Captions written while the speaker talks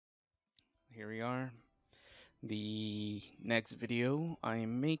here we are. The next video I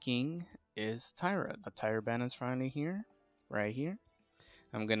am making is Taira. The Taira band is finally here, right here.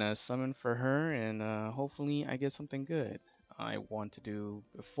 I'm gonna summon for her and hopefully I get something good. I want to do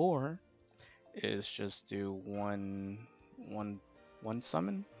before is just do one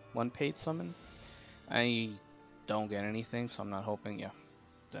summon, one paid summon. I don't get anything, so I'm not hoping.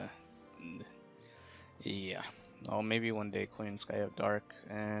 The, yeah. Oh, maybe one day Queen Sky of Dark,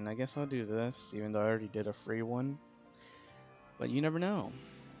 and I guess I'll do this, even though I already did a free one. But you never know,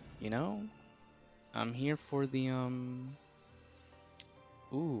 you know? I'm here for the,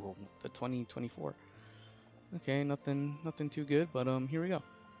 ooh, the 2024. Okay, nothing too good, but, here we go.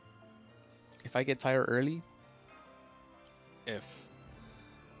 If I get tired early, if,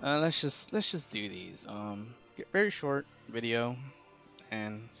 let's just do these, get very short video,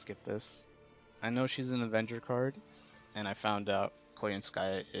 and skip this. I know she's an Avenger card, and I found out Koyan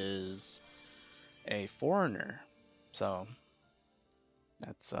Sky is a foreigner, so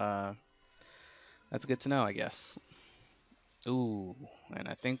that's good to know, I guess. Ooh, and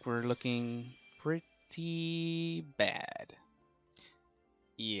I think we're looking pretty bad.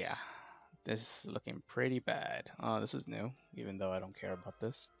 Yeah, this is looking pretty bad. Oh, this is new, even though I don't care about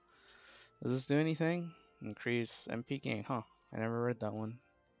this. Does this do anything? Increase MP gain, huh? I never read that one.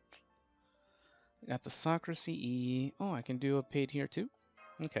 Got the Sakura CE. Oh, I can do a paid here too?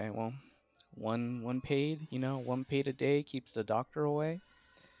 Okay, well, one paid, one paid a day keeps the doctor away.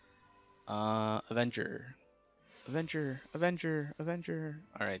 Avenger. Avenger.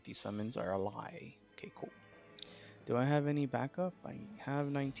 Alright, these summons are a lie. Okay, cool. Do I have any backup? I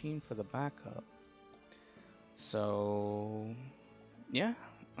have 19 for the backup. So, yeah.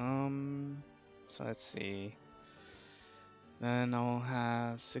 So let's see. Then I'll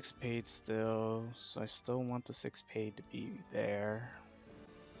have 6 paid still. So I still want the 6 paid to be there.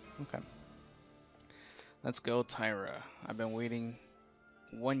 Okay. Let's go, Taira. I've been waiting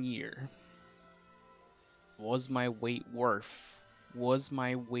 1 year. Was my wait worth? Was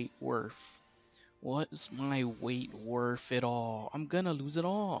my wait worth? Was my weight worth it all? I'm gonna lose it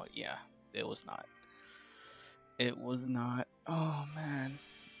all. Yeah, it was not. It was not. Oh man.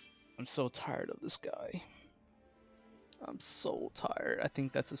 I'm so tired of this guy. I'm so tired. I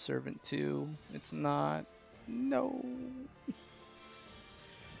think that's a servant too. It's not. No.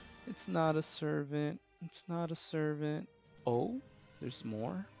 It's not a servant. It's not a servant. Oh, there's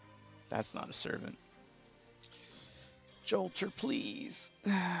more? That's not a servant. Jolter, please.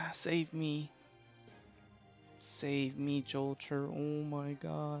 Save me. Save me, Jolter. Oh my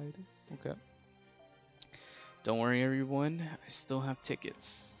god. Okay. Don't worry, everyone. I still have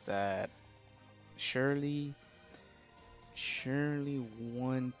tickets that surely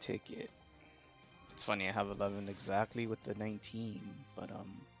one ticket. It's funny, I have 11 exactly with the 19, but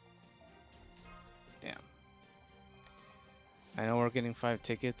damn. I know we're getting 5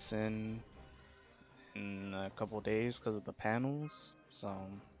 tickets in a couple days because of the panels, so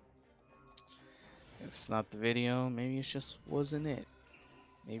if it's not the video, maybe it just wasn't it.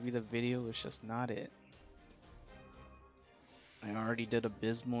 Maybe the video is just not it. I already did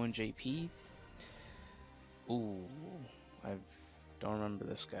Abysmal and JP. Ooh, I don't remember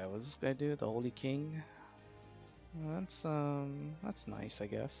this guy. What does this guy do? The Holy King? That's nice, I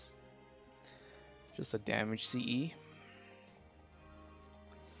guess. Just a damage CE.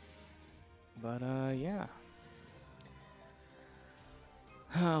 But yeah.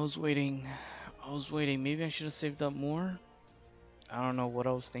 I was waiting. Maybe I should have saved up more. I don't know what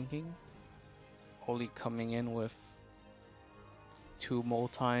I was thinking. Only coming in with 2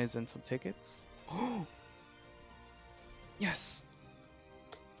 multis and some tickets. Oh, yes!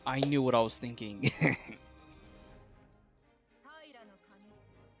 I knew what I was thinking.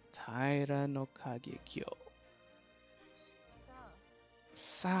 Taira no Kagekiyo.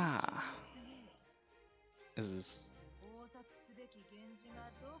 Sa. Is this?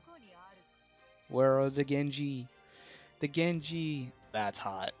 Where are the Genji? The Genji. That's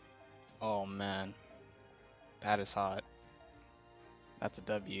hot. Oh man. That is hot. That's a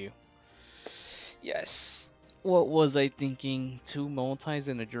W. Yes. What was I thinking? 2 multis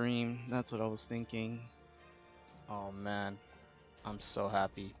in a dream. That's what I was thinking. Oh man. I'm so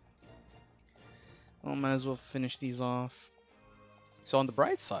happy. Well, might as well finish these off. So on the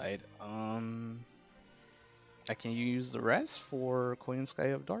bright side, I can use the rest for Coin Sky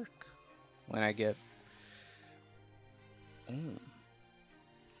of Dark when I get. Oh,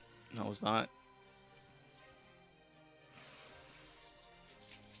 no, it's not.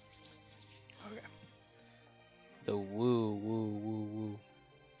 Okay. The woo.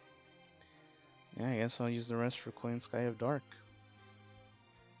 Yeah, I guess I'll use the rest for Coin Sky of Dark.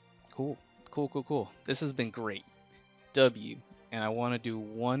 Cool. Cool. This has been great. W. And I want to do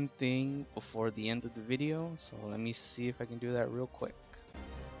one thing before the end of the video, so let me see if I can do that real quick.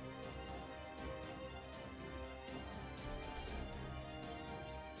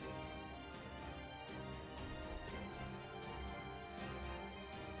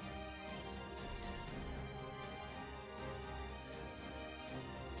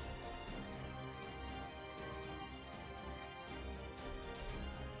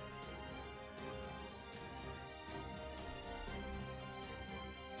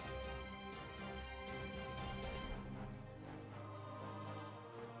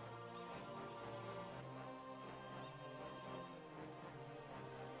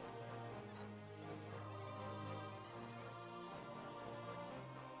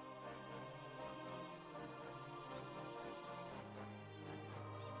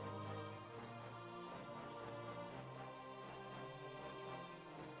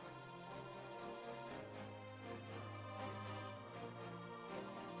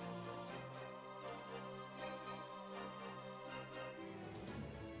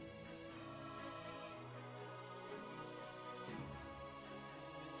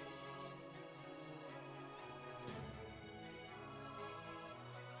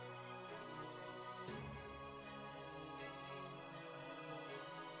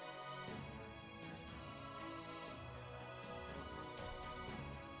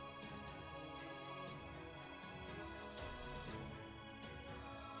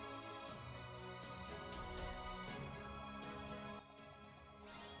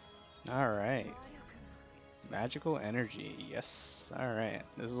 Alright. Magical energy. Yes. Alright.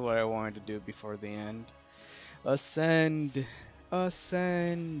 This is what I wanted to do before the end. Ascend.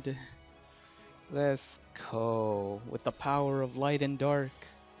 Ascend. Let's go. With the power of light and dark,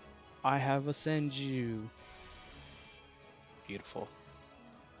 I have ascend you. Beautiful.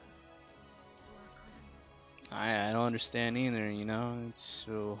 I don't understand either, you know?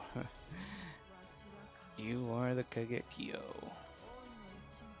 So, you are the Kagekiyo.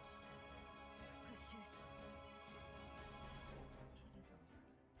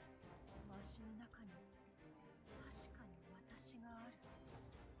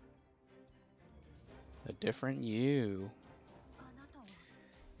 A different you.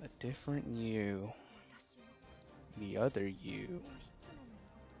 A different you. The other you.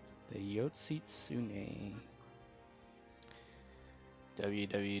 The Yotsitsune.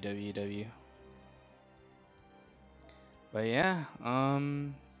 WWWW. But yeah,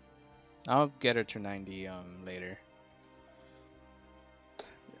 I'll get her to 90 later.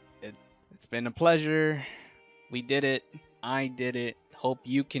 It's been a pleasure. We did it. I did it. Hope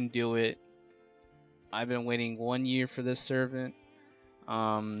you can do it. I've been waiting 1 year for this servant.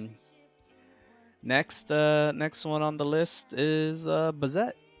 Next one on the list is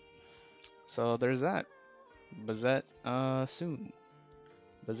Bazette. So there's that. Bazette soon.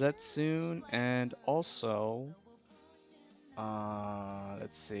 Bazette soon, and also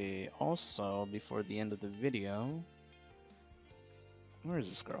let's see. Also, before the end of the video, where is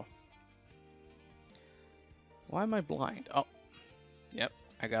this girl? Why am I blind? Oh, yep,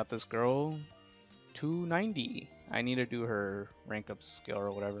 I got this girl. 290. I need to do her rank up skill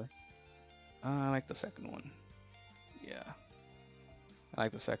or whatever. I like the second one. Yeah, I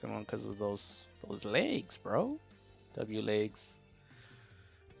like the second one because of those legs, bro. W legs.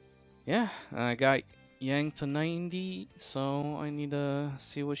 Yeah, I got Yang to 90, so I need to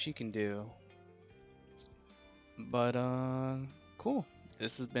see what she can do. But cool.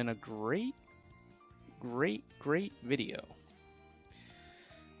 This has been a great video.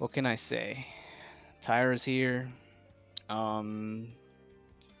 What can I say? Taira's here.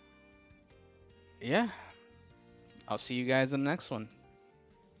 Yeah. I'll see you guys in the next one.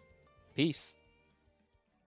 Peace.